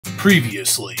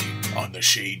Previously on the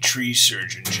Shade Tree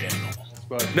Surgeon channel.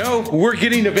 But no, we're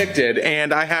getting evicted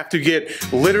and I have to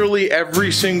get literally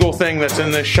every single thing that's in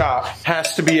this shop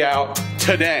has to be out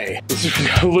today.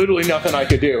 There's literally nothing I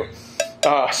could do.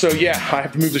 So yeah, I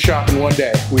have to move the shop in one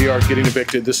day. We are getting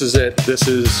evicted. This is it. This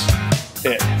is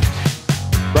it.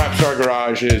 Rapstar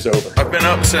Garage is over. I've been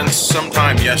up since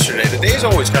sometime yesterday. The days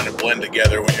always kind of blend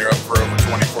together when you're up for over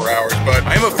 24 hours, but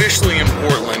I'm officially in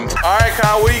Portland. All right,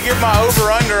 Kyle, what do you give my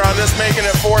over-under on this making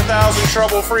it 4,000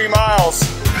 trouble-free miles?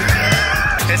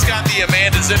 It's got the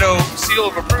Amanda Zitto seal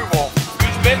of approval,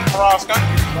 who's been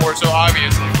cross-country before, so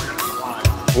obviously we're gonna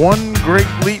be fine. One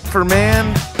great leap for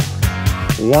man,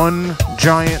 one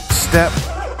giant step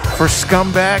for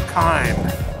scumbag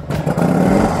kind.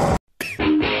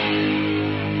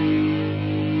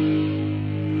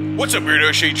 What's up,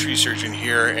 weirdo? Shade Tree Surgeon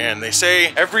here, and they say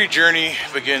every journey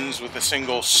begins with a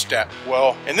single step.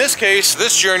 Well, in this case,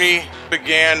 this journey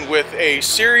began with a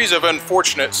series of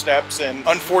unfortunate steps and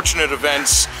unfortunate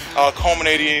events,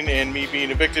 culminating in me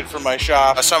being evicted from my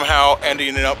shop, somehow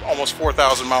ending up almost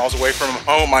 4,000 miles away from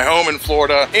my home in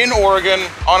Florida, in Oregon,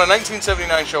 on a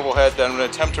 1979 Shovelhead that I'm going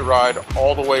to attempt to ride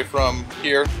all the way from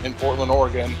here in Portland,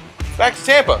 Oregon, back to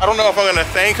Tampa. I don't know if I'm going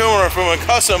to thank him or if I'm going to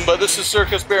cuss him, but this is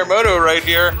Circus Bear Moto right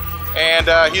here.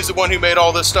 And he's the one who made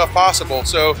all this stuff possible.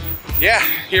 So yeah,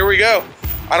 here we go.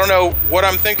 I don't know what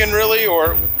I'm thinking really,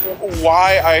 or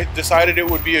why I decided it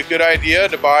would be a good idea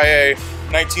to buy a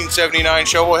 1979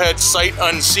 Shovelhead sight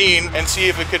unseen and see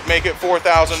if it could make it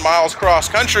 4,000 miles cross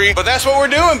country. But that's what we're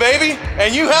doing, baby.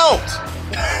 And you helped.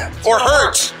 Or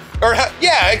hurt. Or,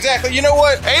 yeah, exactly. You know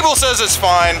what? Abel says it's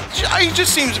fine. He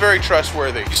just seems very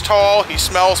trustworthy. He's tall, he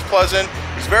smells pleasant,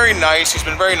 he's very nice. He's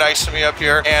been very nice to me up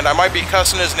here, and I might be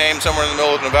cussing his name somewhere in the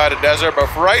middle of the Nevada desert, but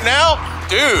for right now,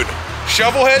 dude,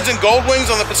 Shovelheads and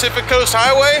Goldwings on the Pacific Coast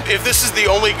Highway, if this is the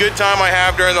only good time I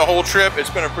have during the whole trip, it's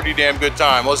been a pretty damn good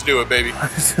time. Let's do it, baby.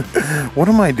 What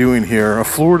am I doing here? A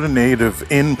Florida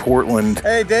native in Portland.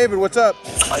 Hey, David, what's up?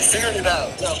 I figured it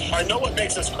out. I know what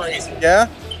makes us crazy. Yeah?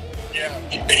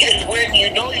 Yeah. When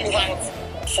you know you have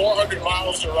 400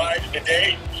 miles to ride in a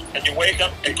day, and you wake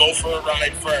up and go for a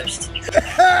ride first.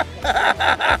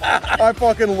 I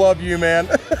fucking love you, man.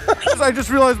 I just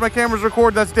realized my camera's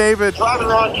recording. That's David. Driving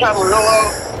around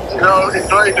Camarillo, you know,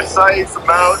 enjoying the sights, the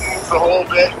mountains, the whole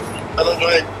bit. And I'm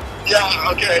like, yeah,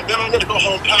 okay, then I'm gonna go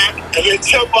home pack and then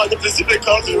jump on the Pacific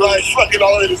Coast and ride fucking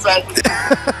all the way to San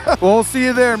Francisco. Well, we'll see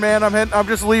you there, man. I'm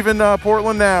just leaving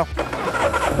Portland now.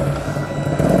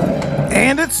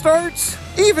 And it starts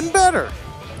even better.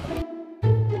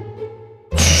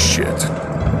 Shit.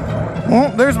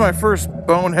 Well, there's my first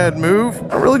bonehead move.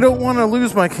 I really don't want to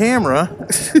lose my camera.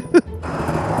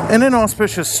 An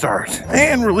inauspicious start.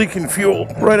 And we're leaking fuel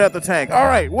right out the tank. All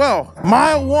right, well,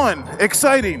 mile one,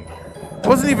 exciting.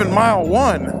 Wasn't even mile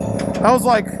one. That was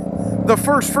like the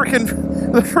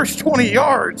first 20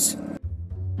 yards.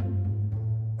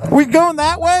 We going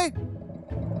that way?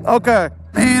 Okay.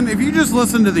 Man, if you just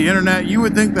listen to the internet, you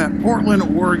would think that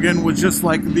Portland, Oregon was just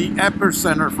like the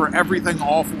epicenter for everything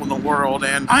awful in the world.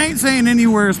 And I ain't saying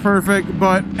anywhere is perfect,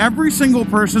 but every single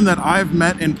person that I've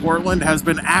met in Portland has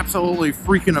been absolutely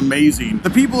freaking amazing. The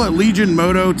people at Legion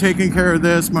Moto taking care of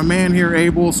this, my man here,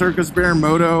 Abel, Circus Bear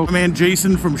Moto, my man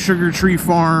Jason from Sugar Tree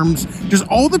Farms, just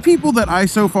all the people that I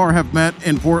so far have met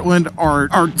in Portland are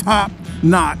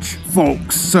top-notch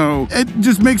folks. So it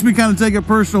just makes me kind of take it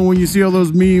personal when you see all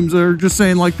those memes that are just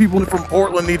saying like people from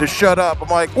Portland need to shut up. I'm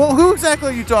like, well, who exactly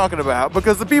are you talking about?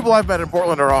 Because the people I've met in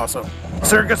Portland are awesome.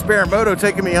 Circus Bear Moto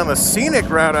taking me on the scenic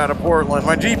route out of Portland.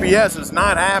 My GPS is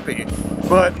not happy,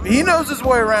 but he knows his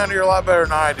way around here a lot better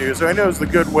than I do, so he knows the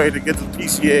good way to get to the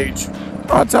PCH.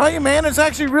 I'll tell you, man, it's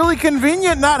actually really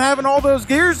convenient not having all those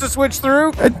gears to switch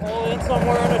through. Pull in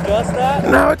somewhere and adjust that?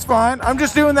 No, it's fine. I'm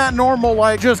just doing that normal,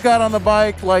 like, just got on the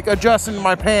bike, like, adjusting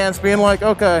my pants, being like,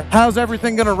 okay, how's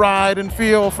everything gonna ride and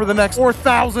feel for the next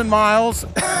 4,000 miles?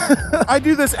 I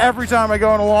do this every time I go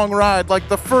on a long ride. Like,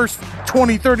 the first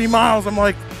 20, 30 miles, I'm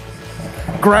like,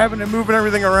 grabbing and moving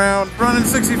everything around. Running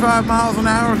 65 miles an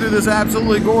hour through this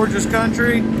absolutely gorgeous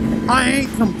country. I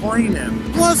ain't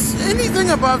complaining. Plus, anything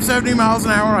above 70 miles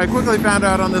an hour, I quickly found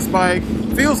out on this bike,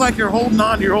 feels like you're holding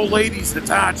on to your old lady's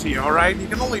Hitachi, all right? You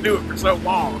can only do it for so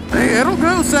long. Hey, it'll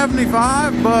go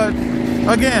 75, but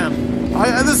again,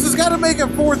 this has got to make it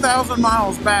 4,000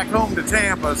 miles back home to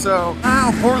Tampa. So,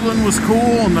 Portland was cool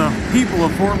and the people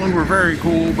of Portland were very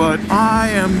cool, but I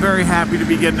am very happy to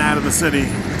be getting out of the city.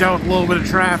 Dealt with a little bit of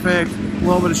traffic, a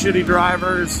little bit of shitty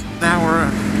drivers. Now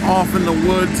we're off in the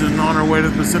woods and on our way to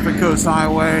the Pacific Coast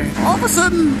Highway. All of a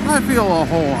sudden, I feel a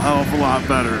whole hell of a lot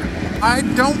better. I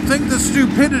don't think the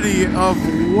stupidity of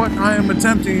what I am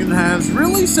attempting has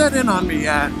really set in on me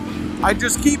yet. I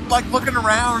just keep like looking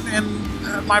around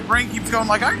and my brain keeps going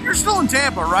like, you're still in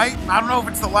Tampa, right? I don't know if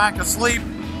it's the lack of sleep.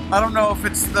 I don't know if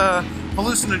it's the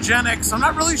hallucinogenics. I'm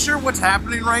not really sure what's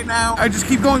happening right now. I just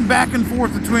keep going back and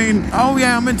forth between, oh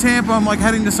yeah, I'm in Tampa, I'm like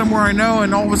heading to somewhere I know,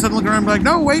 and all of a sudden looking around and be like,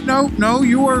 no, wait, no,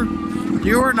 you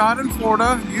are not in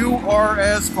Florida. You are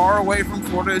as far away from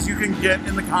Florida as you can get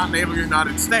in the continental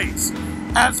United States.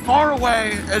 As far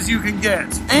away as you can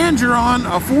get. And you're on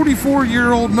a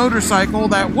 44-year-old motorcycle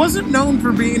that wasn't known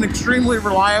for being extremely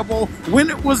reliable when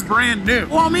it was brand new.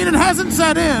 Well, I mean, it hasn't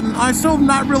set in. I still am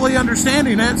not really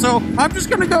understanding it, so I'm just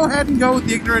gonna go ahead and go with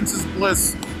the ignorance is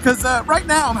bliss, because right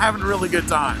now I'm having a really good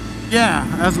time. Yeah,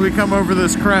 as we come over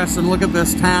this crest and look at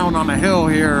this town on a hill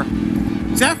here,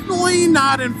 definitely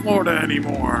not in Florida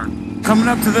anymore. Coming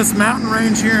up to this mountain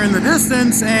range here in the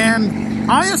distance, and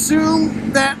I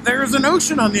assume that there's an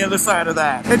ocean on the other side of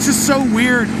that. It's just so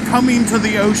weird coming to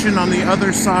the ocean on the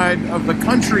other side of the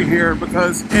country here,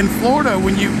 because in Florida,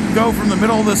 when you go from the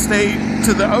middle of the state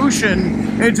to the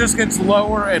ocean, it just gets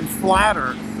lower and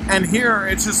flatter. And here,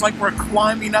 it's just like we're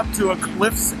climbing up to a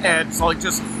cliff's edge, like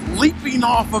just leaping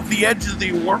off of the edge of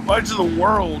the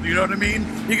world, you know what I mean?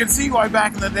 You can see why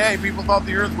back in the day, people thought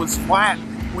the earth was flat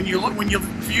when you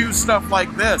view stuff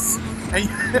like this. And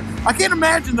I can't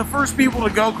imagine the first people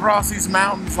to go across these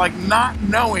mountains like not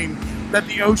knowing that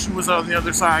the ocean was on the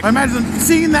other side. I imagine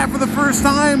seeing that for the first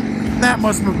time, that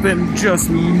must have been just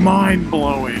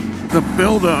mind-blowing. The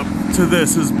build-up to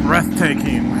this is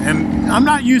breathtaking, and I'm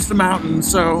not used to mountains,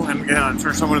 so, and again, I'm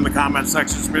sure someone in the comment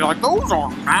section will be like, those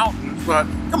aren't mountains, but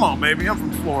come on, baby, I'm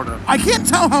from Florida. I can't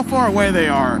tell how far away they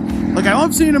are. Like, I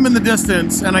love seeing them in the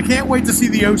distance, and I can't wait to see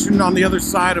the ocean on the other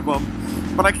side of them.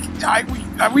 But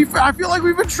I feel like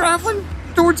we've been traveling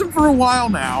towards them for a while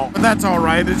now. But that's all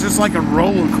right. It's just like a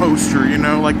roller coaster, you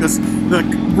know, like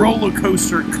the roller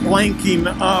coaster clanking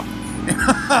up.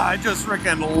 I just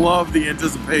freaking love the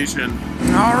anticipation.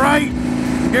 All right,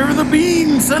 here are the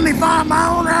beans, 75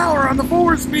 miles an hour on the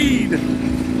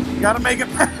 4-speed. Got to make it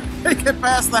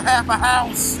past the half a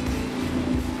house.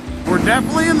 We're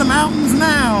definitely in the mountains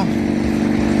now.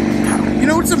 You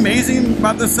know what's amazing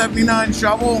about the 79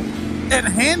 shovel? It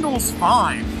handles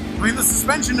fine. I mean, the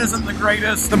suspension isn't the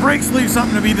greatest. The brakes leave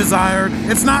something to be desired.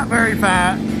 It's not very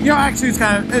fat. You know, actually, it's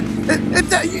kind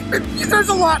of, there's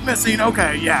a lot missing.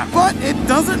 Okay, yeah. But it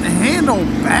doesn't handle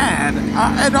bad.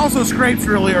 It also scrapes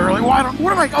really early. Well,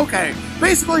 okay.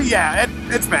 Basically, yeah,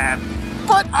 it's bad.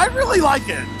 But I really like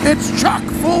it. It's chock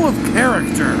full of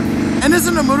character. And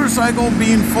isn't a motorcycle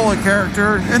being full of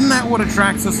character? Isn't that what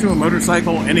attracts us to a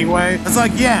motorcycle anyway? It's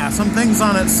like, yeah, some things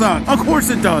on it suck. Of course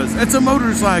it does. It's a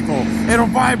motorcycle. It'll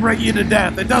vibrate you to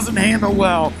death. It doesn't handle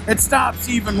well. It stops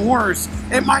even worse.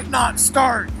 It might not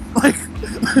start. Like,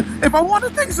 if I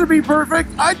wanted things to be perfect,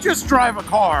 I'd just drive a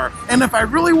car. And if I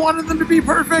really wanted them to be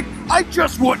perfect, I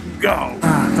just wouldn't go.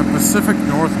 The Pacific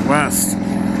Northwest.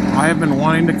 I have been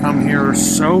wanting to come here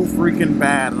so freaking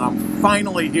bad, and I'm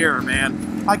finally here, man.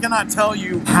 I cannot tell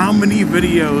you how many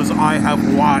videos I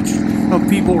have watched of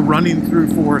people running through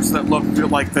forests that look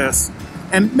like this.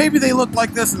 And maybe they look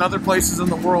like this in other places in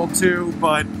the world too,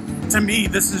 but to me,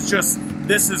 this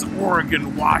is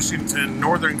Oregon, Washington,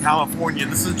 Northern California.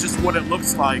 This is just what it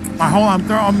looks like. I'm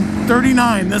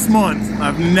 39 this month.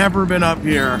 I've never been up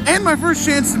here. And my first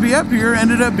chance to be up here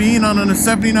ended up being on a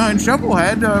 79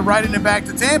 Shovelhead, riding it back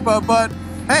to Tampa, but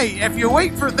hey, if you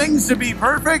wait for things to be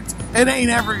perfect, it ain't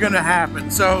ever gonna happen.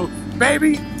 So,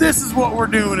 baby, this is what we're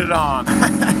doing it on.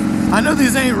 I know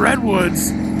these ain't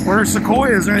redwoods or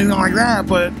sequoias or anything like that,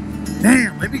 but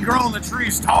damn, they be growing the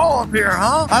trees tall up here,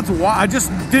 huh? That's why I just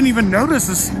didn't even notice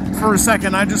this for a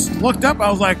second. I just looked up, I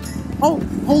was like, oh,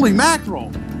 holy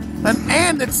mackerel.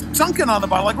 And it's sunken on the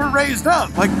bottom, like we're raised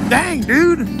up. Like, dang,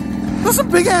 dude, those are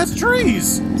big ass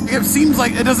trees. It seems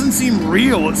like it doesn't seem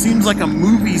real. It seems like a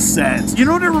movie set. You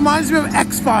know what it reminds me of?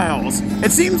 X-Files.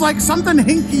 It seems like something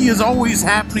hinky is always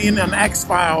happening in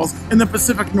X-Files in the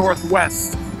Pacific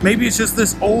Northwest. Maybe it's just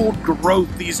this old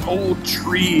growth, these old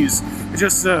trees. It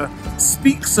just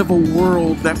speaks of a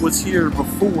world that was here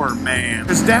before, man.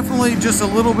 There's definitely just a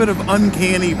little bit of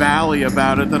uncanny valley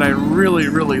about it that I really,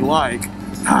 really like.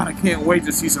 God, I can't wait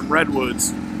to see some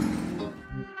redwoods.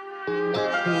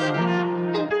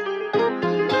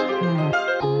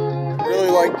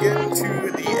 Like getting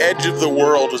to the edge of the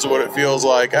world is what it feels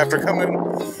like after coming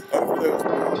over those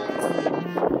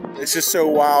mountains. It's just so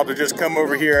wild to just come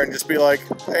over here and just be like,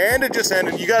 and it just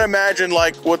ended. You gotta imagine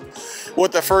like what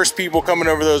what the first people coming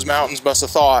over those mountains must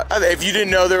have thought. If you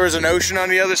didn't know there was an ocean on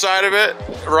the other side of it,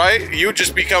 right? You would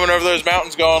just be coming over those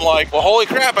mountains going like, well, holy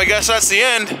crap, I guess that's the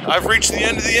end. I've reached the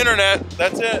end of the internet.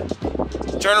 That's it.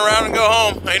 Turn around and go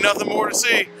home. Ain't nothing more to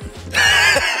see.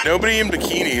 Nobody in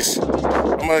bikinis.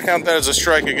 I'm gonna count that as a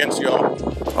strike against y'all.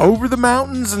 Over the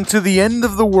mountains and to the end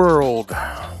of the world.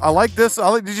 I like this.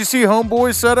 Did you see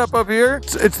Homeboy's setup up here?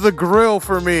 It's the grill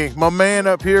for me. My man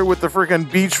up here with the freaking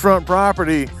beachfront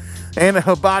property and a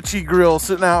hibachi grill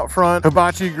sitting out front.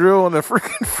 Hibachi grill and a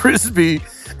freaking frisbee.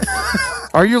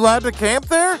 Are you allowed to camp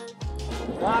there?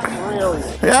 Not really.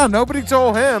 Yeah, nobody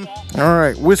told him. All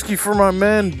right, whiskey for my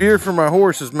men, beer for my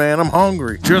horses, man. I'm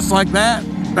hungry. Just like that,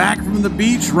 back from the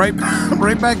beach, right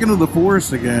back into the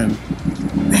forest again.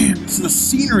 Man, the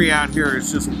scenery out here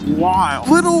is just wild.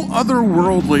 Little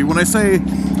otherworldly. When I say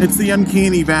it's the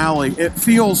uncanny valley, it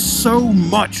feels so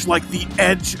much like the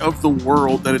edge of the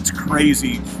world that it's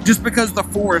crazy. Just because the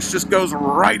forest just goes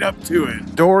right up to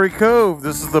it. Dory Cove,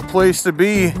 this is the place to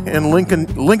be in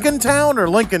Lincoln Town or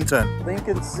Lincolnton?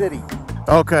 Lincoln City.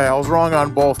 Okay, I was wrong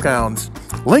on both counts.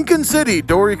 Lincoln City,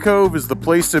 Dory Cove is the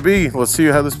place to be. Let's see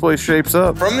how this place shapes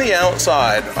up. From the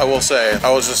outside, I will say,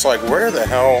 I was just like, where the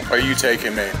hell are you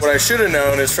taking me? What I should have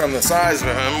known is from the size of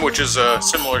him, which is a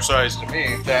similar size to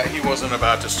me, that he wasn't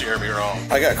about to steer me wrong.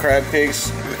 I got crab cakes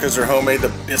because they're homemade. The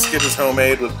biscuit is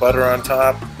homemade with butter on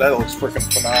top. That looks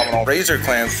freaking phenomenal. Razor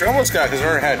clams, which I almost got because I've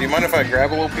never had. Do you mind if I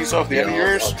grab a little piece off the end of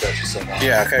yours? I'll touch you some.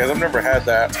 Yeah, okay, because I've never had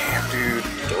that. Damn, dude.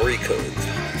 Dory Cove.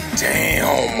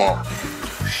 Damn.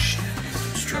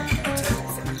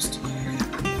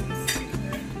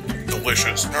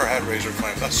 Delicious. Never had razor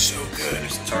clams. That's so good.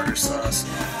 There's the tartar sauce.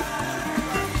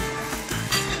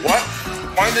 What?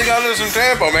 Why did they got this in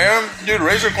Tampa, man? Dude,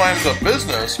 razor clams a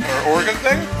business or Oregon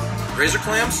thing? Razor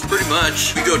clams? Pretty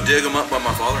much. We go dig them up by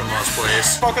my father-in-law's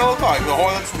place. Fuck all the time. Oh,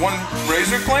 that's one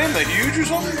razor clam? The huge or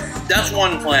something? That's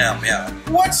one clam, yeah.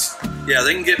 What? Yeah,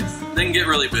 they can get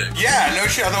really big. Yeah, no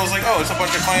shit. I thought it was like, oh, it's a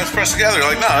bunch of clams pressed together.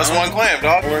 Like, nah, that's one clam,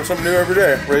 dog. I learn something new every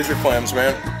day. Razor clams,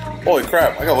 man. Holy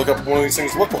crap, I gotta look up what one of these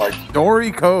things look like.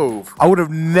 Dory Cove. I would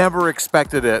have never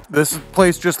expected it. This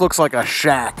place just looks like a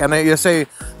shack. And you say,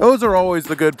 those are always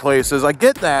the good places. I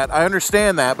get that, I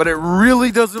understand that, but it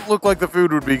really doesn't look like the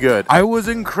food would be good. I was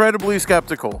incredibly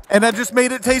skeptical. And that just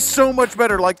made it taste so much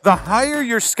better. Like, the higher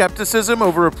your skepticism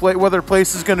over whether a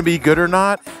place is gonna be good or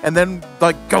not, and then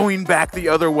like going back the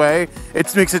other way,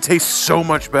 it makes it taste so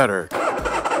much better.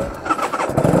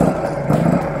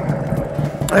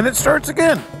 And it starts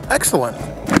again. Excellent.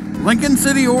 Lincoln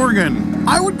City, Oregon.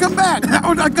 I would come back.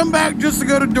 I'd come back just to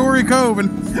go to Dory Cove and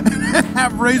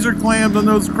have razor clams and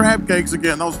those crab cakes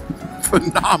again. That was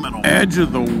phenomenal. Edge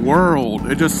of the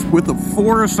world. It just, with the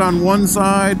forest on one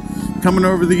side, coming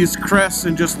over these crests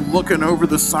and just looking over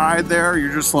the side there,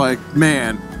 you're just like,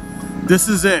 man, this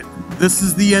is it. This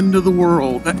is the end of the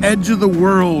world, the edge of the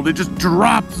world. It just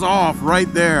drops off right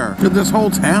there. Dude, this whole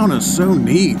town is so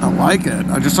neat. I like it.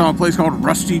 I just saw a place called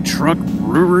Rusty Truck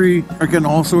Brewery. They're getting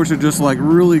all sorts of just like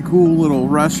really cool little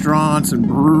restaurants and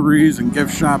breweries and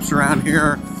gift shops around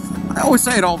here. I always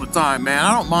say it all the time, man.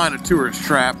 I don't mind a tourist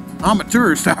trap. I'm a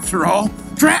tourist after all.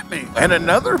 Trap me. And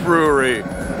another brewery.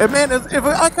 And man, if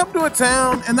I come to a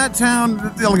town, and that town,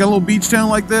 like a little beach town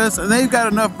like this, and they've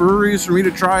got enough breweries for me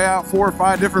to try out 4 or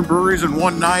 5 different breweries in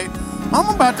one night, I'm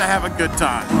about to have a good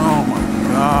time. Oh my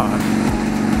God.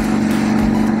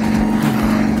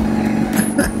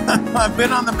 I've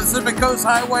been on the Pacific Coast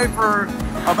Highway for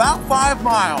about 5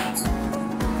 miles,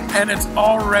 and it's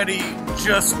already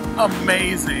just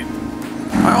amazing.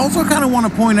 I also kind of want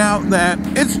to point out that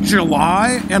it's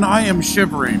July and I am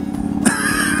shivering.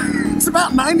 It's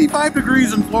about 95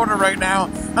 degrees in Florida right now,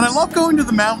 and I love going to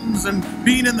the mountains and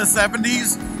being in the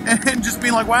 70s and just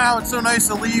being like, wow, it's so nice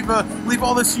to leave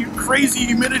all this crazy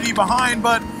humidity behind,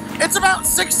 but it's about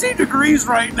 60 degrees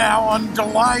right now on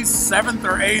July 7th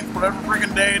or 8th, whatever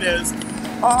friggin' day it is.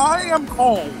 I am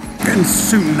cold. In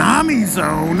tsunami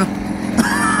zone?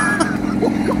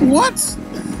 What?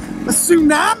 The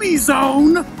tsunami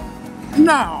zone?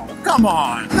 No, come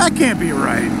on. That can't be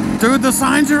right. Dude, the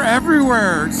signs are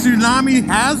everywhere. Tsunami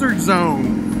hazard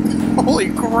zone.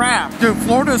 Holy crap. Dude,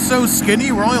 Florida's so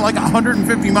skinny, we're only like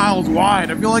 150 miles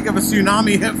wide. I feel like if a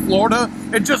tsunami hit Florida,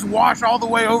 it'd just wash all the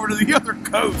way over to the other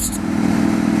coast.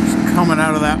 Just coming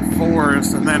out of that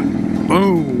forest and then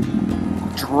boom,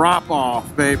 drop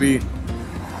off, baby.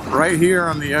 Right here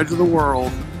on the edge of the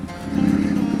world.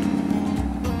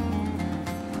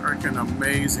 Freaking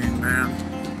amazing, man.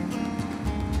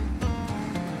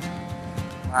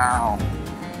 Wow.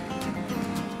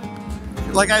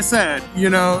 Like I said, you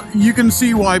know, you can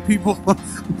see why people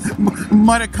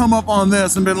might have come up on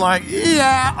this and been like,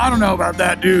 yeah, I don't know about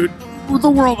that, dude. The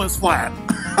world is flat.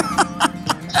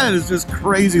 That is just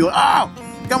crazy. Oh,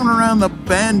 coming around the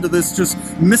bend of this just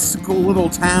mystical little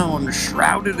town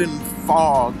shrouded in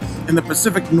fog in the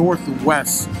Pacific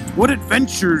Northwest. What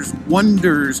adventures,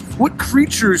 wonders, what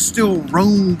creatures still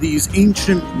roam these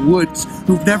ancient woods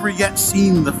who've never yet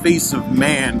seen the face of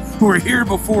man, who are here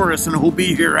before us and who'll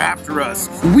be here after us.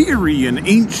 Weary and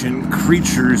ancient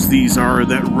creatures these are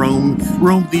that roam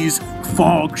these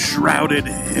fog-shrouded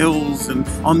hills, and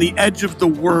on the edge of the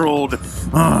world,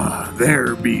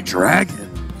 there be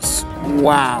dragons.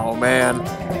 Wow, man.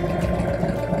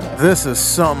 This is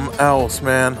something else,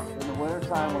 man. In the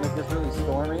wintertime, when it gets really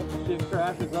stormy, shit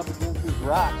crashes up against these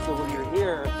rocks, so when you're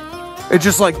here... It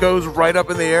just like goes right up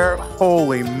in the air.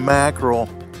 Holy mackerel.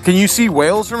 Can you see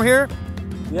whales from here?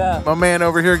 Yeah. My man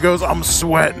over here goes, I'm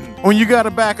sweating. When you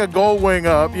gotta back a gold wing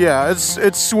up, yeah,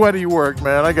 it's sweaty work,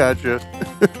 man. I got you.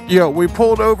 Yo, we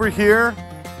pulled over here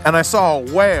and I saw a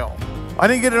whale. I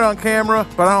didn't get it on camera,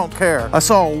 but I don't care. I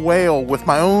saw a whale with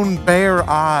my own bare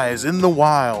eyes in the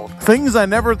wild. Things I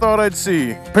never thought I'd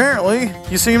see. Apparently,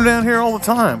 you see them down here all the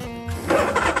time.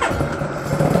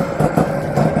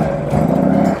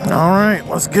 All right,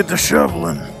 let's get to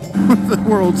shoveling. The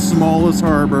world's smallest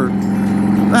harbor.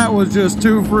 That was just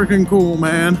too freaking cool,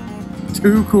 man.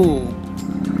 Too cool.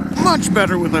 Much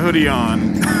better with a hoodie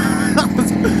on.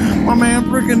 My man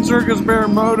freaking Circus Bear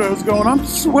Moto's going, I'm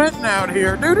sweating out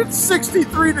here. Dude, it's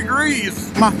 63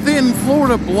 degrees. My thin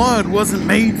Florida blood wasn't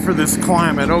made for this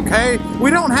climate, okay?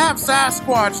 We don't have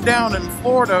Sasquatch down in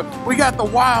Florida. We got the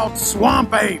wild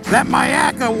swamp ape. That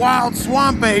Mayaka wild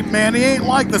swamp ape, man, he ain't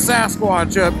like the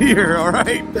Sasquatch up here, all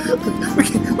right?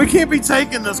 We can't be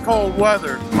taking this cold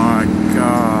weather. My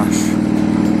gosh.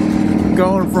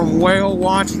 Going from whale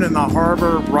watching in the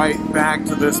harbor right back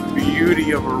to this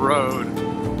beauty of a road.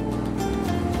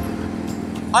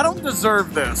 I don't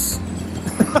deserve this.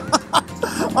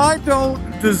 I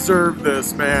don't deserve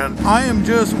this, man. I am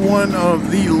just one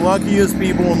of the luckiest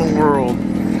people in the world.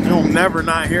 You'll never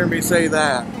not hear me say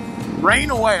that.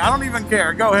 Rain away. I don't even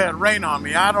care. Go ahead, rain on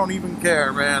me. I don't even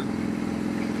care,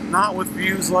 man. Not with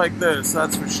views like this,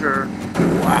 that's for sure.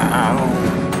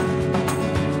 Wow.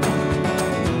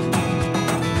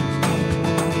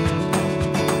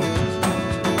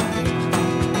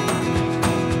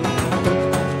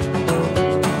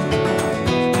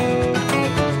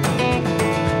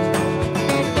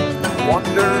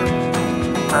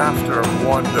 After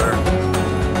wonder.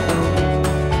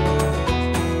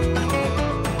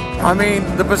 I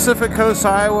mean, the Pacific Coast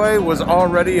Highway was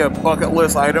already a bucket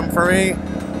list item for me,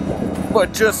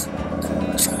 but just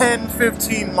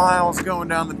 10-15 miles going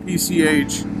down the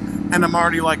PCH and I'm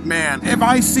already like, man, if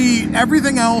I see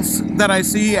everything else that I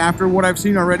see after what I've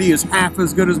seen already is half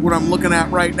as good as what I'm looking at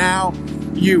right now,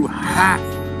 you have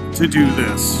to do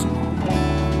this.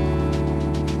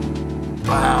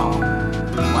 Wow.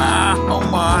 Wow,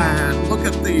 man, look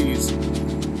at these.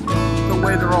 The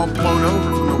way they're all blown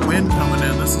over from the wind coming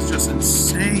in, this is just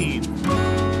insane.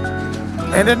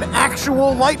 And an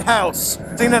actual lighthouse.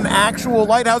 Seen an actual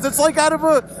lighthouse. It's like out of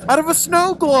a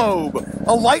snow globe.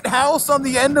 A lighthouse on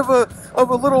the end of a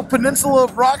little peninsula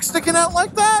of rock sticking out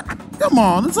like that? Come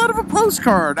on, it's out of a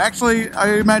postcard. Actually,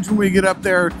 I imagine when we get up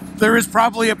there, there is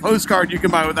probably a postcard you can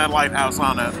buy with that lighthouse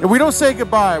on it. And we don't say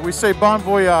goodbye, we say bon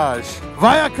voyage.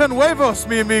 Vaya con huevos,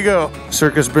 mi amigo.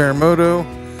 Circus Bear Moto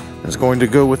is going to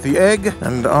go with the egg,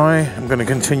 and I am going to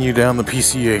continue down the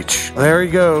PCH. There he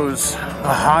goes,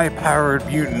 a high-powered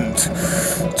mutant.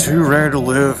 Too rare to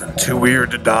live, too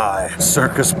weird to die.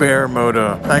 Circus Bear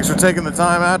Moto. Thanks for taking the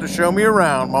time out to show me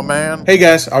around, my man. Hey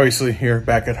guys, obviously here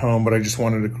back at home, but I just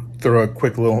wanted to throw a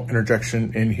quick little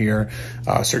interjection in here.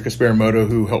 Circus Bear Moto,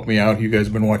 who helped me out, you guys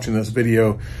have been watching this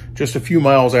video, just a few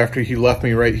miles after he left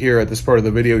me right here at this part of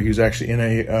the video, he was actually in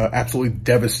a absolutely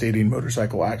devastating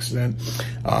motorcycle accident.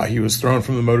 He was thrown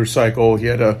from the motorcycle. He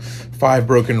had 5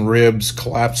 broken ribs,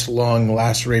 collapsed lung,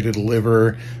 lacerated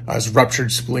liver, his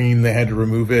ruptured spleen. They had to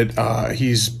remove it.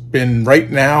 He's been, right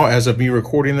now, as of me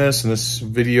recording this and this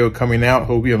video coming out,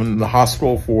 he'll be in the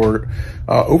hospital for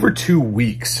over 2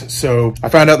 weeks. So I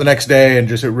found out the next day, and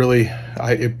just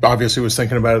it obviously was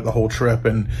thinking about it the whole trip.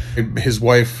 And his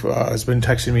wife has been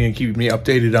texting me and keeping me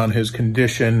updated on his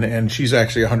condition, and she's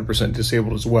actually 100%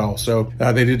 disabled as well. So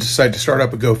they did decide to start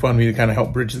up a GoFundMe to kind of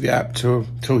help bridge the gap till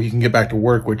he can get back to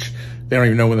work, which they don't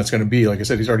even know when that's going to be. Like I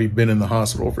said, he's already been in the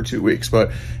hospital for 2 weeks.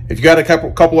 But if you got a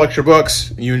couple extra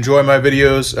bucks, you enjoy my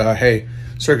videos, hey,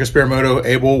 Circus Bear Moto,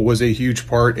 Abel was a huge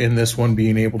part in this one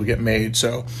being able to get made.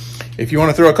 So if you want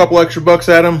to throw a couple extra bucks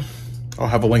at him, I'll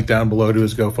have a link down below to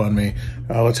his GoFundMe.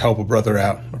 Let's help a brother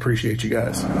out. Appreciate you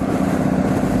guys.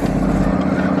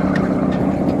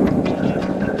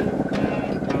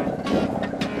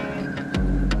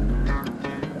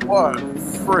 What a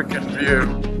freaking view.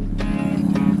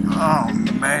 Oh,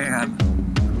 man.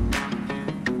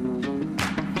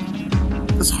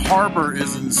 This harbor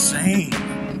is insane.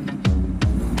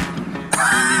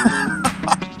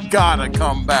 Gotta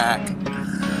come back.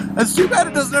 It's too bad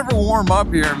it doesn't ever warm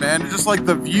up here, man. It's just like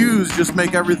the views just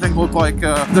make everything look like,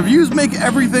 the views make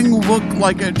everything look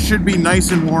like it should be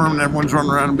nice and warm and everyone's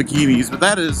running around in bikinis, but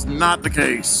that is not the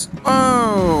case.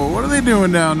 Oh, what are they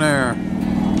doing down there?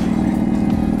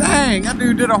 Dang, that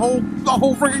dude did a whole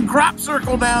freaking crop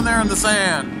circle down there in the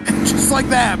sand. Just like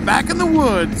that, back in the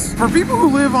woods. For people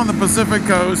who live on the Pacific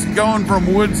coast, going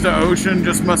from woods to ocean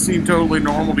just must seem totally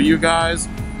normal to you guys.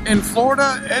 In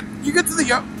Florida, you get to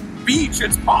the beach,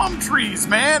 it's palm trees,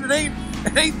 man. It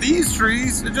ain't these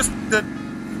trees. It just, the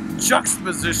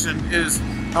juxtaposition is,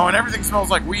 oh, and everything smells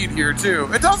like weed here too.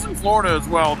 It does in Florida as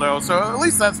well though, so at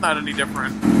least that's not any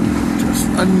different. Just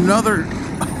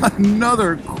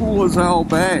another cool as hell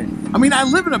bay. I mean, I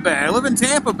live in a bay. I live in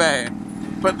Tampa Bay.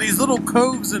 But these little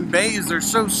coves and bays, they're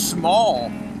so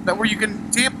small that where you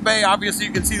can, Tampa Bay, obviously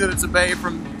you can see that it's a bay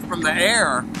from the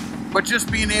air. But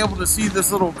just being able to see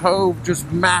this little cove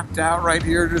just mapped out right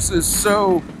here just is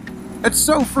so, it's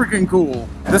so freaking cool.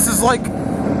 This is like,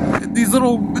 these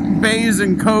little bays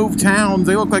and cove towns,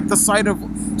 they look like the site of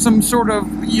some sort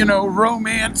of, you know,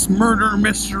 romance, murder,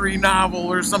 mystery novel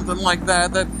or something like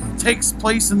that takes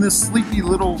place in this sleepy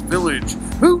little village.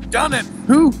 Who done it?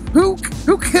 Who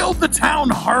killed the town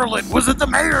harlot? Was it the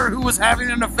mayor who was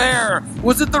having an affair?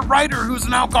 Was it the writer who's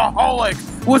an alcoholic?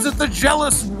 Was it the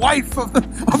jealous wife of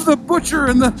the butcher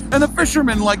and the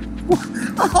fisherman? Like,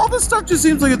 all this stuff just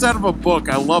seems like it's out of a book.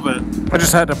 I love it. I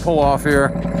just had to pull off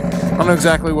here. I don't know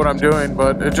exactly what I'm doing,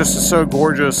 but it just is so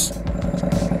gorgeous.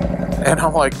 And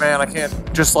I'm like, man, I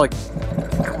can't just like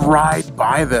ride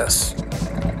by this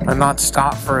and not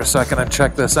stop for a second and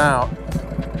check this out.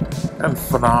 And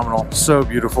phenomenal. So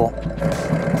beautiful.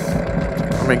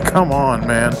 I mean, come on,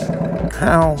 man.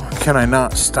 How can I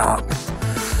not stop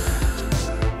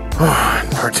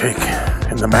and partake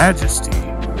in the majesty?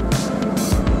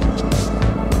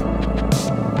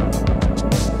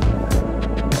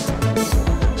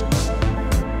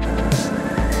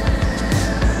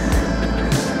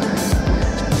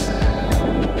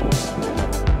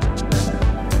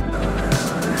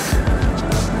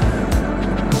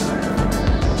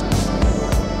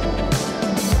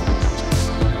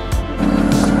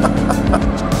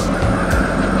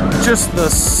 Just the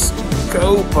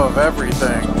scope of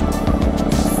everything.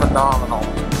 Phenomenal.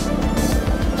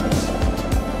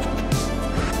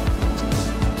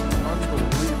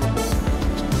 Unbelievable.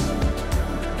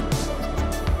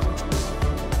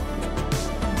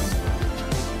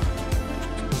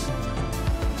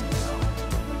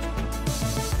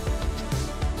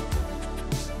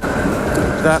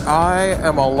 That I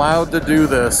am allowed to do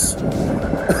this.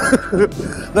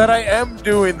 That I am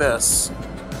doing this.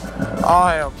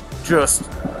 I am just,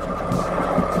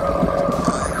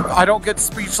 I don't get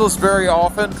speechless very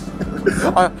often.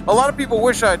 A lot of people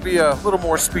wish I'd be a little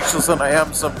more speechless than I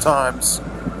am sometimes.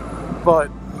 But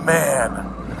man,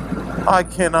 I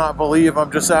cannot believe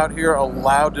I'm just out here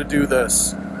allowed to do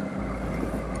this.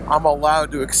 I'm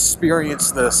allowed to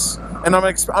experience this. And I'm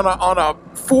on a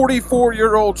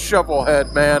 44-year-old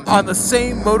shovelhead, man. On the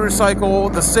same motorcycle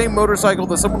that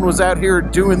someone was out here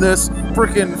doing this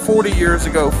freaking 40 years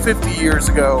ago, 50 years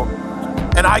ago.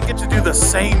 And I get to do the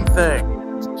same thing.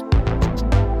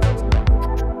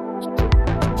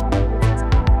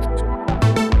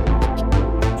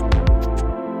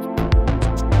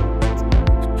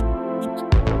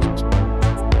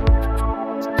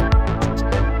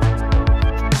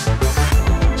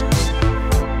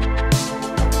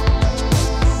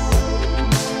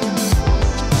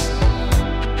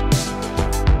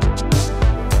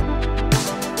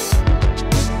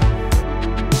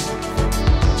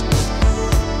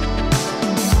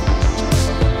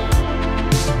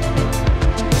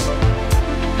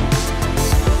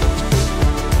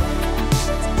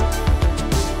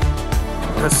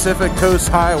 Pacific Coast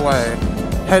Highway,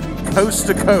 heading coast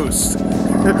to coast,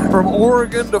 from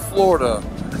Oregon to Florida,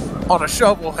 on a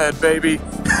shovelhead, baby.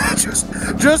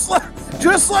 just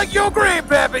like your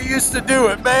grandpappy used to do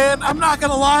it, man. I'm not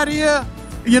gonna lie to you.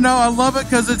 You know, I love it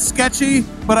because it's sketchy,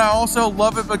 but I also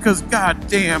love it because, god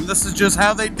damn, this is just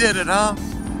how they did it, huh?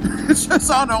 It's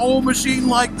just on an old machine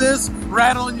like this,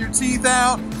 rattling your teeth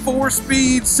out,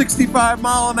 4-speed, 65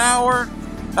 mile an hour.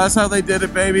 That's how they did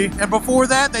it, baby. And before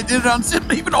that, they did it on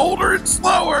something even older and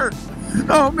slower.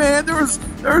 Oh man, there was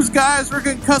guys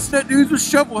freaking cussing at dudes with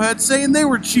Shovelhead saying they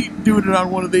were cheating doing it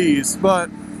on one of these. But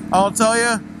I'll tell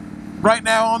you, right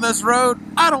now on this road,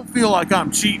 I don't feel like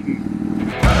I'm cheating.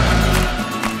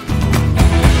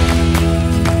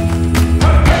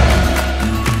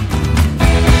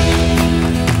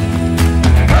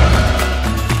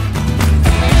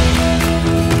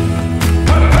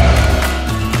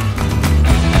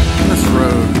 This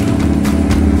road,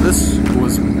 this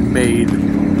was made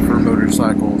for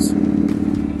motorcycles. I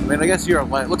mean, I guess it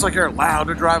looks like you're allowed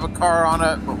to drive a car on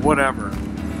it, but whatever.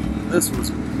 This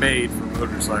was made for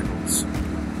motorcycles.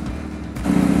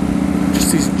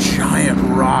 Just these giant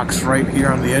rocks right here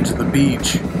on the edge of the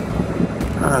beach.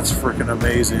 That's freaking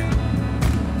amazing.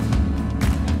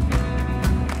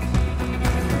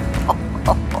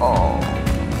 Oh.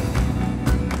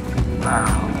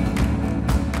 Wow.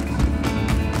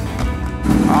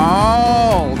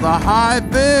 Oh, the high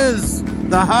vis.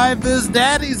 The high vis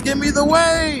daddies, give me the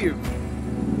wave.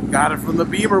 Got it from the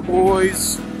Beamer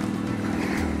boys.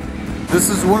 This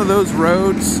is one of those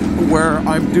roads where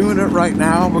I'm doing it right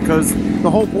now because the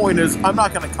whole point is I'm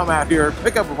not going to come out here,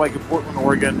 pick up a bike in Portland,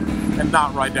 Oregon, and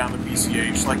not ride down the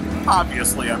BCH. Like,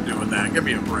 obviously I'm doing that. Give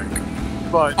me a break.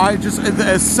 But I just,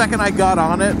 as second I got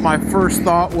on it, my first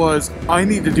thought was, I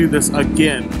need to do this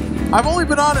again. I've only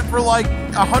been on it for like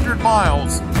 100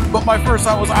 miles, but my first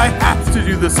thought was, I have to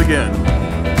do this again.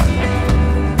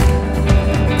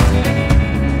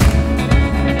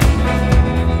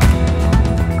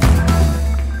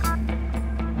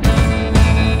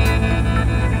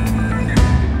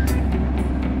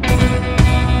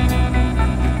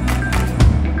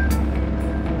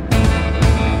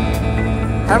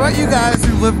 How about you guys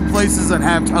who live in places that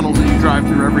have tunnels that you drive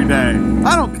through every day?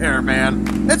 I don't care,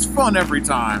 man. It's fun every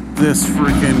time. This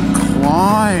freaking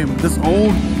climb, this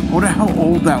old, I wonder how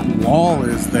old that wall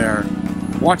is there.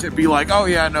 Watch it be like, oh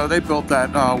yeah, no, they built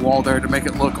that wall there to make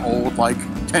it look old, like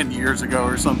 10 years ago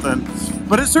or something.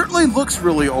 But it certainly looks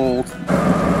really old.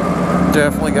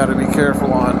 Definitely got to be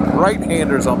careful on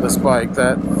right-handers on this bike.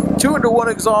 That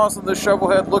 2-into-1 exhaust on this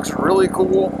Shovelhead looks really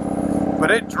cool. But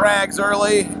it drags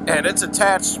early, and it's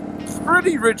attached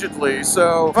pretty rigidly,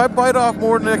 so if I bite off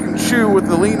more than I can chew with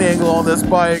the lean angle on this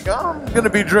bike, I'm going to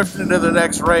be drifting into the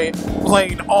next lane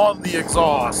on the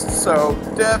exhaust, so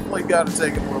definitely got to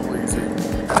take it a little easy.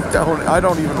 I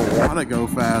don't even want to go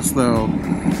fast, though.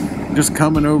 Just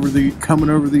coming over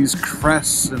these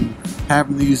crests and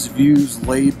having these views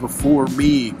laid before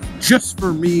me, just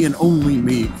for me and only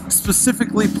me,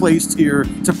 specifically placed here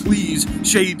to please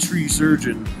Shade Tree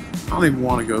Surgeon. I don't even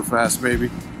want to go fast, baby.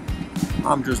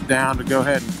 I'm just down to go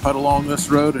ahead and putt along this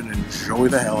road and enjoy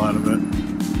the hell out of it.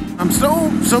 I'm still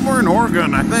somewhere in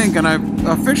Oregon, I think, and I've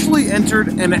officially entered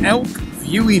an elk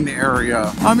viewing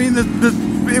area. I mean,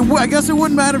 I guess it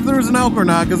wouldn't matter if there was an elk or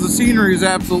not, because the scenery is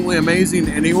absolutely amazing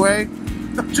anyway.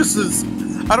 Just as,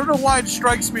 I don't know why it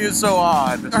strikes me as so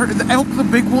odd. Are the elk the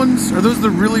big ones? Are those the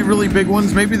really, really big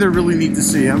ones? Maybe they're really neat to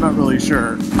see. I'm not really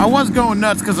sure. I was going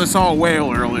nuts because I saw a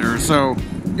whale earlier, so...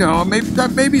 You know,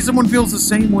 maybe someone feels the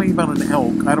same way about an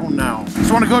elk. I don't know.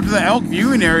 Just want to go to the elk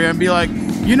viewing area and be like,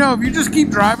 you know, if you just keep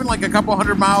driving like a couple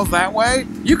 100 miles that way,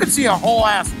 you could see a whole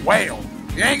ass whale.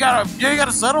 You ain't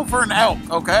gotta settle for an elk,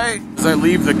 okay? As I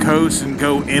leave the coast and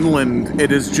go inland,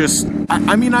 it is just,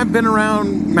 I mean, I've been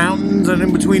around mountains and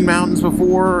in between mountains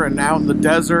before and out in the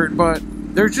desert, but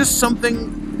there's just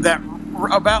something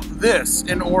about this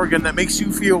in Oregon that makes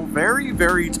you feel very,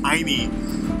 very tiny.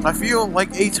 I feel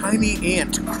like a tiny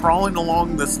ant crawling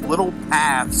along this little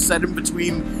path set in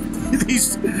between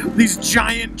these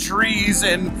giant trees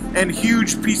and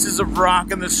huge pieces of rock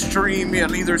in the stream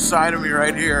on either side of me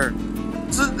right here.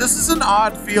 This is an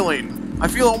odd feeling. I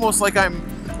feel almost like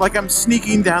I'm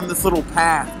sneaking down this little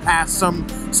path past some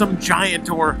giant,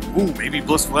 or ooh, maybe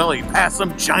BlissfulEllie, past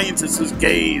some giantess's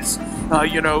gaze.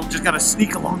 You know, just gotta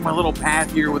sneak along my little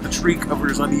path here with the tree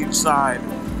covers on each side.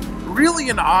 Really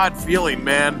an odd feeling,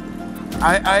 man.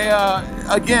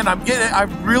 Again,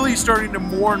 I'm really starting to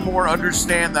more and more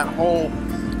understand that whole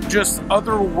just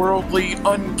otherworldly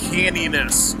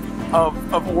uncanniness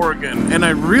of Oregon, and I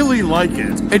really like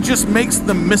it. It just makes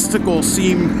the mystical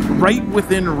seem right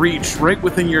within reach, right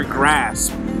within your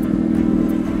grasp.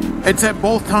 It's at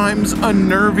both times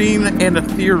unnerving and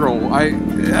ethereal. I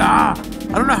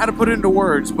don't know how to put it into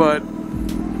words, but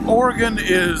Oregon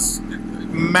is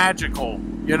magical.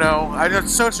 You know,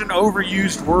 it's such an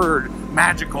overused word,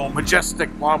 magical,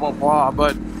 majestic, blah, blah, blah,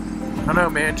 but I don't know,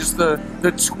 man, just the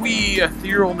twee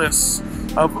etherealness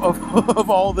of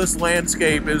all this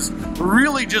landscape is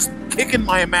really just kicking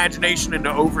my imagination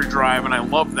into overdrive, and I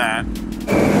love that.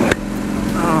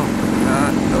 Oh, my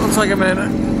God. It looks like I'm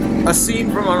in a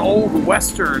scene from an old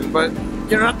Western, but,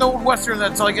 you know, not the old Western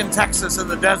that's like in Texas in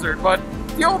the desert, but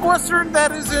the old Western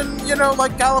that is in, you know,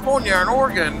 like California and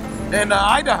Oregon and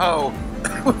Idaho,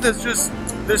 with this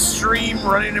stream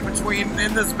running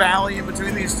in this valley in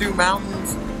between these two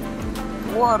mountains.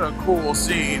 What a cool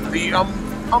scene. The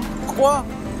Umpqua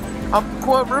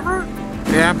River?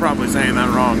 Yeah, I'm probably saying that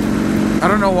wrong. I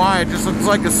don't know why, it just looks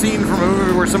like a scene from a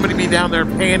movie where somebody be down there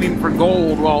panning for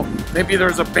gold while maybe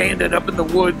there's a bandit up in the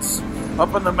woods,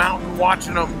 up in the mountain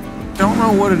watching them. Don't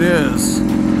know what it is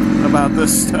about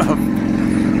this stuff.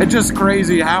 It's just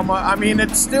crazy how much, I mean,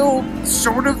 it's still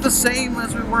sort of the same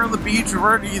as we were on the beach.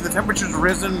 The temperature's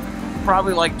risen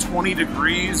probably like 20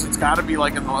 degrees. It's gotta be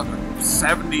like in the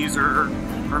 70s or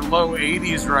low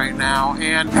 80s right now.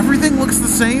 And everything looks the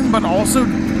same, but also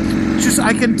just,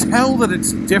 I can tell that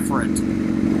it's different.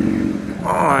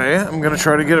 I am gonna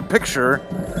try to get a picture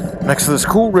next to this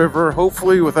cool river,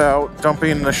 hopefully without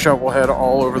dumping the shovel head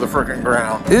all over the frickin'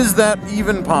 ground. Is that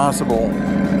even possible?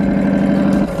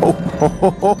 Oh, ho, ho,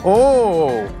 ho,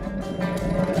 ho.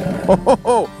 Ho, ho,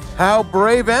 ho. How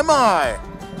brave am I?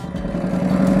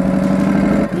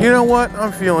 You know what?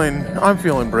 I'm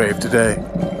feeling brave today.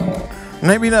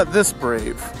 Maybe not this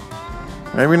brave.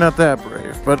 Maybe not that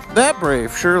brave, but that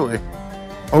brave, surely.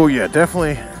 Oh yeah,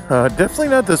 definitely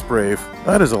not this brave.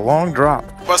 That is a long drop.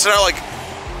 Busting out like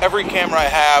every camera I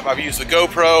have. I've used the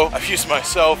GoPro, I've used my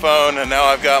cell phone, and now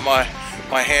I've got my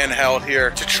handheld here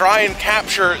to try and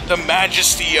capture the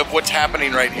majesty of what's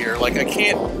happening right here. Like, I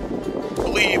can't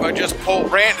believe I just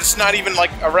ran. It's not even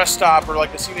like a rest stop or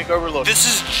like a scenic overlook. This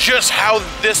is just how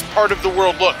this part of the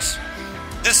world looks.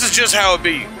 This is just how it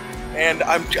be. And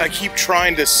I keep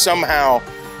trying to somehow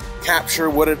capture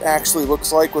what it actually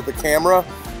looks like with the camera,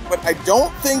 but I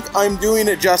don't think I'm doing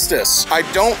it justice. I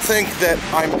don't think that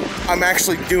I'm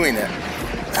actually doing it.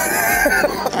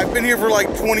 I've been here for like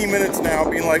 20 minutes now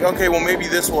being like, okay, well maybe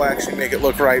this will actually make it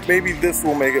look right. Maybe this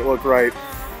will make it look right.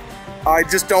 I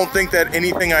just don't think that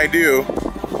anything I do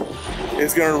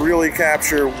is gonna really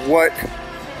capture what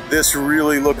this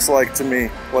really looks like to me.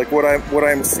 Like what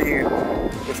I'm seeing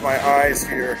with my eyes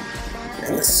here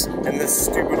in this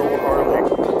stupid old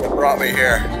Harley that brought me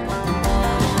here.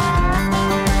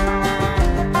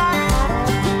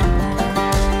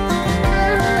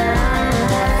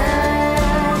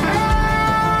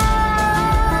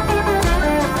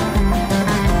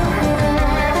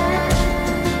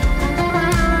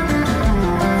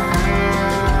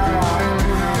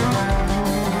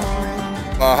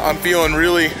 I'm feeling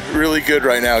really, really good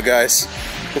right now, guys.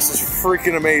 This is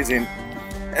freaking amazing.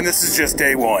 And this is just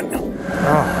day one.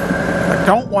 I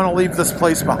don't want to leave this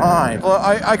place behind. Well,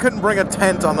 I couldn't bring a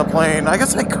tent on the plane. I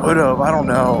guess I could have, I don't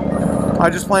know. I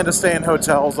just planned to stay in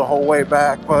hotels the whole way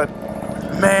back, but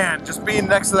man, just being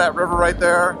next to that river right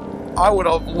there, I would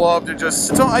have loved to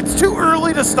just... So it's too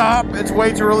early to stop. It's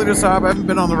way too early to stop. I haven't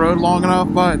been on the road long enough,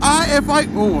 but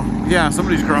oh, yeah,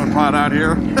 somebody's growing pot out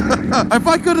here. If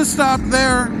I could have stopped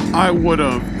there, I would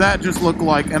have. That just looked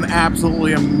like an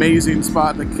absolutely amazing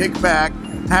spot to kick back,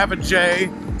 have a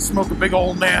J, smoke a big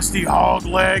old nasty hog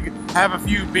leg, have a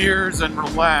few beers, and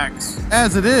relax.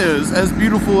 As it is, as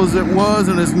beautiful as it was,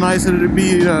 and as nice as it'd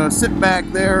be to sit back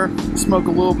there, smoke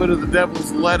a little bit of the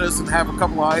devil's lettuce, and have a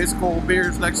couple of ice cold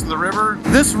beers next to the river,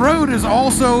 this road is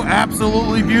also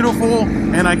absolutely beautiful,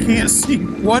 and I can't see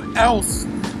what else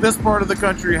this part of the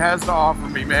country has to offer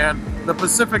me, man. The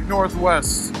Pacific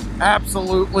Northwest,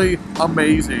 absolutely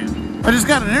amazing. I just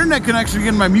got an internet connection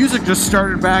again. My music just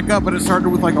started back up, but it started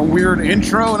with like a weird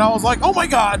intro, and I was like, oh my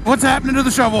God, what's happening to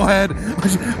the Shovelhead?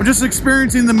 I'm just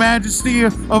experiencing the majesty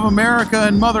of America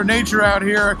and Mother Nature out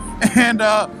here, and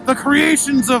the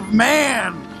creations of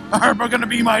man are gonna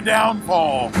be my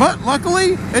downfall. But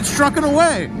luckily, it's trucking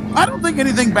away. I don't think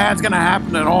anything bad's gonna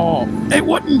happen at all. They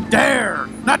wouldn't dare.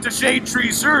 Not to shade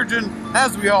tree surgeon.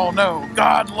 As we all know,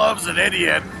 God loves an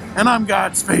idiot. And I'm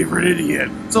God's favorite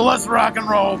idiot. So let's rock and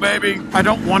roll, baby. I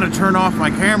don't want to turn off my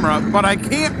camera, but I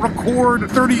can't record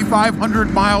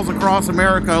 3,500 miles across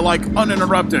America like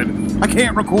uninterrupted. I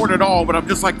can't record it all, but I'm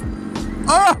just like,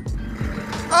 I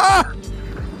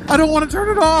don't want to turn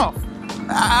it off.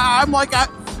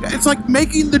 It's like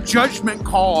making the judgment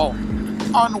call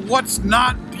on what's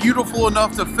not beautiful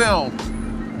enough to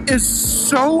film is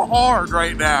so hard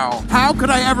right now. How could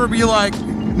I ever be like,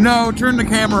 no, turn the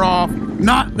camera off?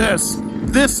 Not this.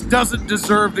 This doesn't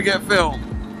deserve to get filmed.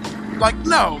 Like,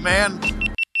 no, man.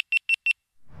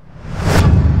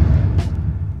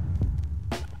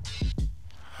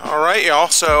 All right, y'all.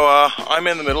 So I'm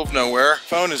in the middle of nowhere.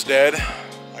 Phone is dead.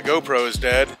 My GoPro is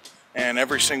dead. And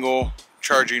every single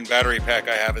charging battery pack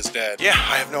I have is dead. Yeah,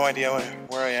 I have no idea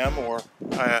where I am or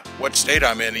what state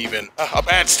I'm in even. A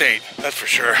bad state, that's for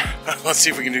sure. Let's see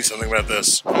if we can do something about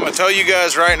this. I'm gonna tell you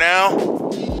guys right now,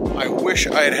 I wish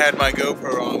I had had my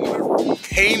GoPro on when I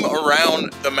came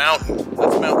around the mountain.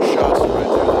 That's Mount Shasta right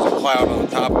there. There's a cloud on the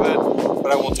top of it.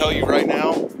 But I will tell you right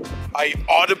now, I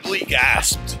audibly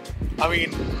gasped. I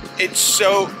mean, it's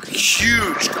so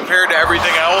huge compared to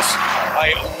everything else.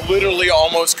 I literally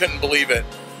almost couldn't believe it.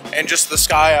 And just the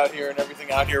sky out here and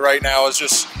everything out here right now is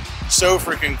just so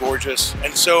freaking gorgeous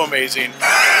and so amazing.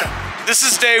 This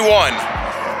is day one.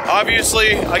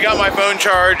 Obviously, I got my phone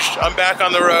charged. I'm back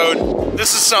on the road.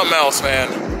 This is something else,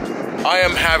 man. I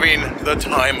am having the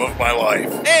time of my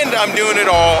life. And I'm doing it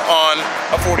all on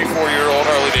a 44-year-old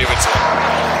Harley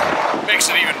Davidson. Makes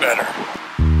it even better.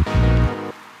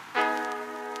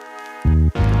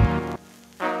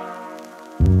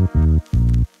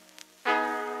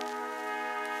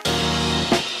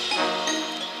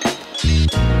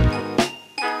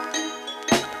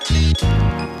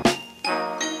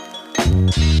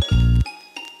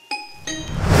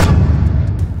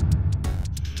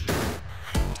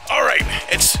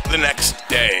 The next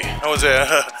day. It was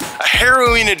a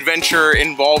harrowing adventure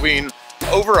involving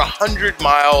over 100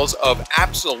 miles of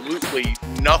absolutely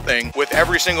nothing with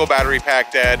every single battery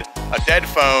pack dead, a dead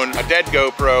phone, a dead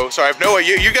GoPro. So I have no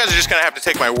idea. You guys are just gonna have to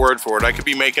take my word for it. I could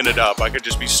be making it up. I could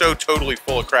just be so totally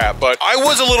full of crap. But I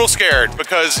was a little scared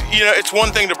because, you know, it's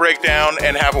one thing to break down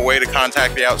and have a way to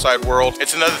contact the outside world.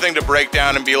 It's another thing to break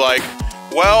down and be like,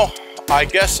 well, I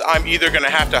guess I'm either gonna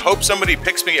have to hope somebody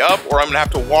picks me up or I'm gonna have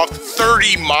to walk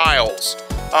 30 miles.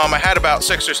 I had about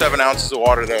 6 or 7 ounces of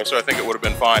water though, so I think it would have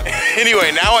been fine.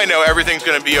 Anyway, now I know everything's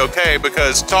gonna be okay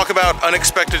because talk about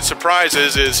unexpected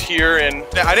surprises is here in,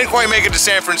 I didn't quite make it to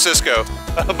San Francisco,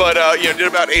 but you know, did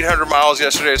about 800 miles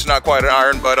yesterday. It's not quite an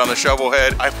iron butt on the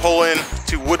Shovelhead. I pull in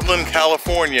to Woodland,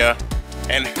 California,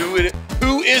 and who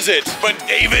is it but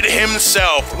David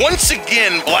himself? Once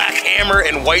again, Black Hammer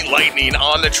and White Lightning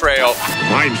on the trail.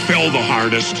 Mine fell the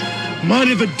hardest.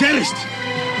 Mine are the deadest.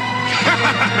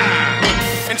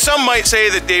 And some might say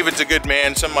that David's a good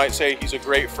man, some might say he's a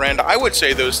great friend. I would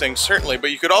say those things certainly,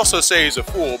 but you could also say he's a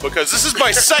fool because this is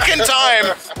my second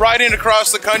time riding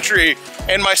across the country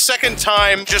and my second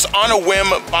time just on a whim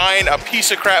buying a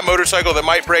piece of crap motorcycle that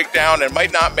might break down and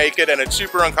might not make it and it's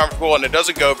super uncomfortable and it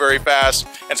doesn't go very fast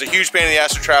and it's a huge pain in the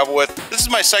ass to travel with. This is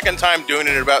my second time doing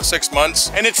it in about 6 months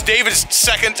and it's David's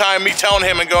second time me telling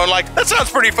him and going like, that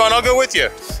sounds pretty fun, I'll go with you.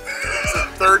 It's the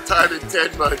third time in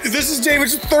 10 months. This is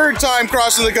David's third time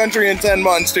crossing the country in 10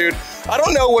 months, dude. I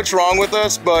don't know what's wrong with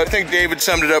us, but I think David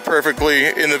summed it up perfectly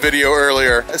in the video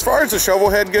earlier. As far as the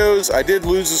Shovelhead goes, I did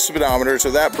lose the speedometer, so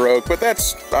that broke, but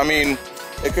that's, I mean,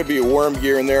 it could be a worm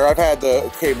gear in there. I've had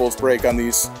the cables break on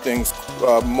these things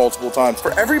multiple times.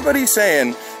 For everybody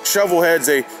saying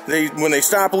Shovelheads, when they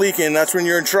stop leaking, that's when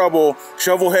you're in trouble.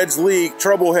 Shovelheads leak,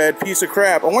 troublehead, piece of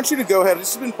crap. I want you to go ahead.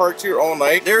 This has been parked here all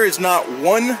night. There is not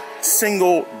one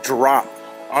single drop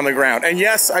on the ground. And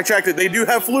yes, I checked it. They do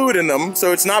have fluid in them,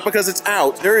 so it's not because it's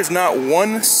out. There is not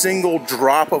one single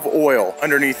drop of oil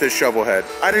underneath this Shovelhead.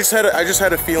 I just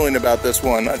had a feeling about this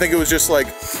one. I think it was just like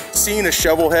seeing a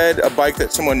Shovelhead, a bike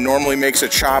that someone normally makes a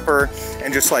chopper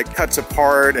and just like cuts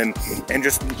apart and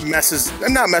just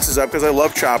not messes up because I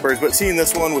love choppers, but seeing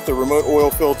this one with the remote oil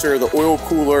filter, the oil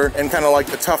cooler, and kind of like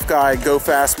the tough guy go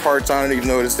fast parts on it, even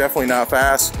though it is definitely not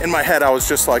fast. In my head, I was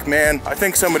just like, man, I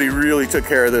think somebody really took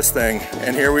care of this thing.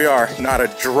 And here we are, not a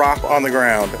drop on the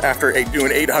ground after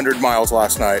doing 800 miles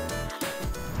last night.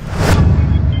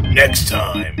 Next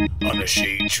time on the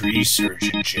Shade Tree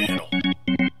Surgeon channel.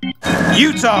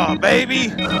 Utah,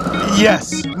 baby!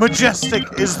 Yes, majestic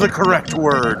is the correct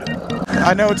word.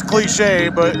 I know it's cliche,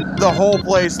 but the whole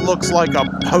place looks like a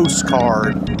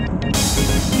postcard.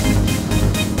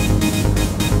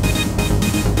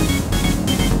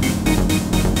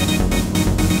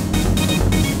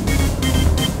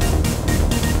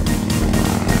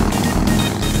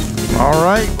 All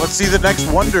right, let's see the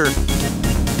next wonder.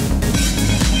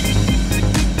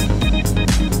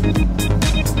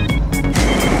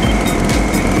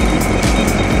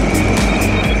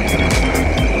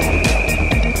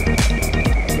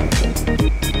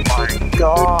 My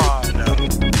God.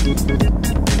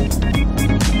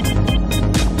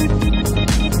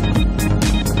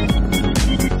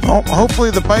 Oh, hopefully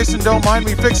the bison don't mind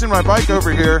me fixing my bike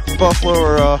over here. Buffalo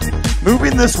are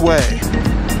moving this way.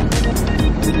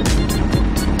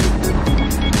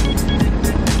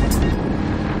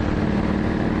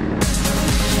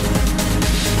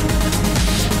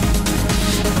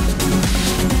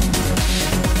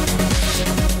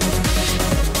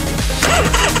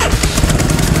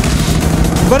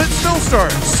 but it still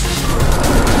starts.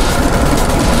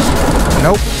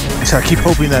 Nope. So I keep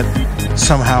hoping that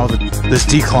somehow this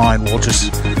decline will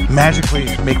just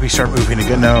magically make me start moving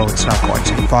again. No, it's not going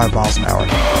to. 5 miles an hour.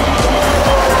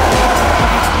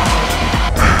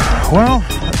 Well,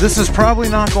 this is probably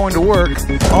not going to work.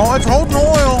 Oh, it's holding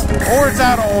oil, or it's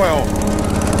out of oil.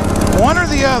 One or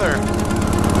the other.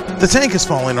 The tank is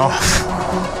falling off.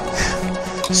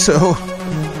 So,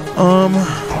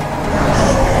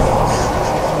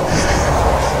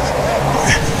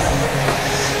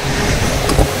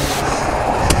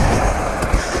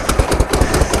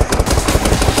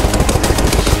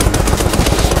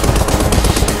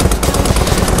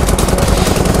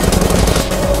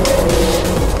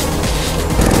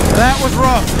 that was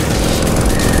rough.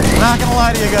 Not gonna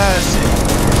lie to you guys.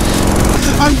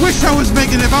 I wish I was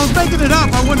making it. If I was making it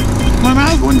up, my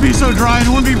mouth wouldn't be so dry and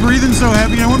I wouldn't be breathing so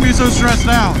heavy and I wouldn't be so stressed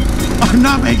out. I'm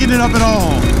not making it up at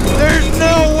all. There's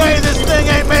no way this thing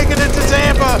ain't making it to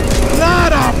Tampa.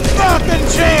 Not a fucking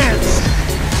chance.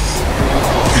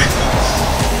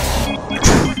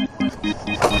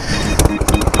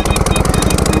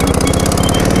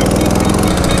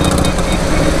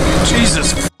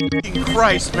 Jesus fucking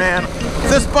Christ, man. If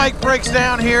this bike breaks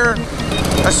down here,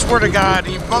 I swear to God,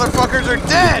 you motherfuckers are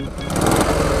dead!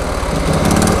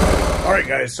 Alright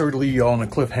guys, sorry to leave you all on a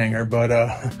cliffhanger, but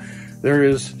there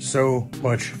is so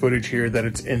much footage here that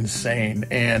it's insane.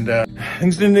 And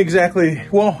things didn't exactly,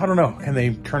 well, I don't know. Can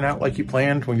they turn out like you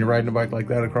planned when you're riding a bike like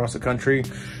that across the country?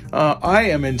 I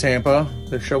am in Tampa.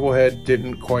 The Shovelhead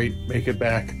didn't quite make it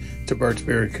back to Berts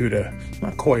Barracuda.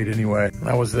 Not quite, anyway.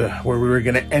 That was where we were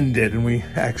going to end it, and we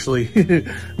actually,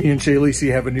 me and Shay Lacey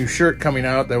have a new shirt coming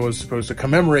out that was supposed to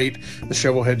commemorate the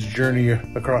Shovelhead's journey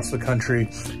across the country.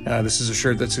 This is a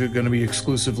shirt that's going to be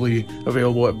exclusively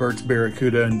available at Berts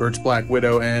Barracuda and Berts Black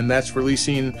Widow, and that's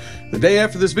releasing the day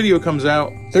after this video comes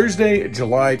out, Thursday,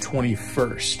 July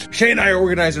 21st. Shay and I are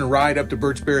organizing a ride up to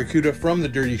Berts Barracuda from the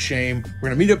Dirty Shame. We're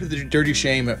going to meet up at the Dirty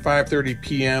Shame at 5:30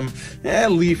 p.m.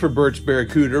 and leave for Berts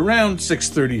Barracuda around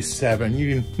 6:37.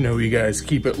 You know, you guys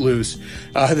keep it loose.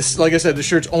 This, like I said, the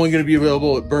shirt's only going to be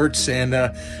available at Berts, and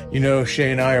you know,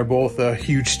 Shay and I are both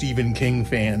huge Stephen King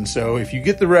fans, so if you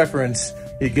get the reference,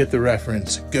 you get the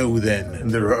reference. Go then.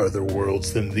 There are other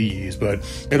worlds than these, but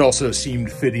it also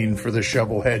seemed fitting for the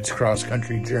Shovelhead's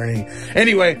cross-country journey.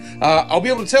 Anyway, I'll be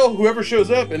able to tell whoever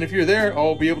shows up, and if you're there,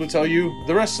 I'll be able to tell you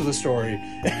the rest of the story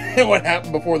and what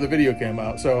happened before the video came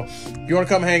out. So if you want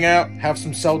to come hang out, have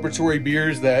some celebratory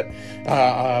beers that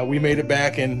we made it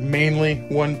back in mainly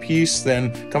one piece,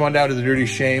 then come on down to the Dirty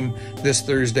Shame this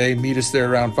Thursday. Meet us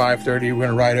there around 5:30. We're going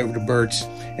to ride over to Berts,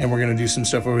 and we're going to do some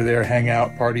stuff over there, hang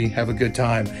out, party, have a good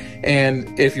time.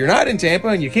 And if you're not in Tampa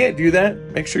and you can't do that,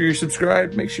 make sure you're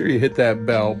subscribed. Make sure you hit that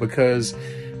bell, because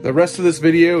the rest of this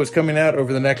video is coming out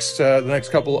over the next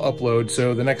couple of uploads.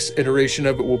 So the next iteration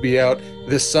of it will be out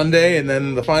this Sunday, and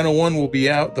then the final one will be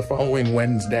out the following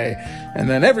Wednesday. And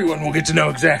then everyone will get to know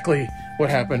exactly what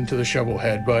happened to the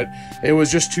Shovelhead, but it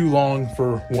was just too long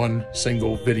for one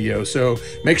single video. So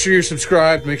make sure you're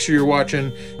subscribed, make sure you're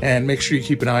watching, and make sure you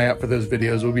keep an eye out for those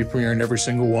videos. We'll be premiering every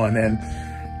single one. And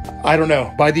I don't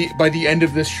know, by the end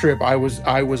of this trip, I was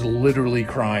literally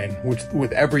crying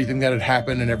with everything that had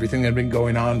happened and everything that had been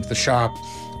going on with the shop,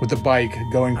 with the bike,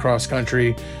 going cross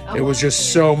country. It was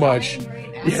just so much.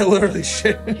 Yeah, literally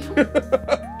shit.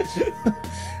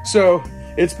 So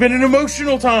it's been an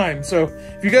emotional time. So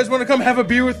if you guys want to come have a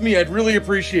beer with me, I'd really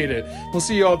appreciate it. We'll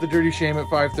see you all at the Dirty Shame at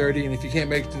 5:30. And if you can't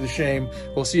make it to the Shame,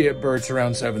 we'll see you at Berts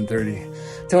around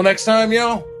 7:30. Till next time,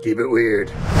 y'all, keep it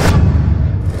weird.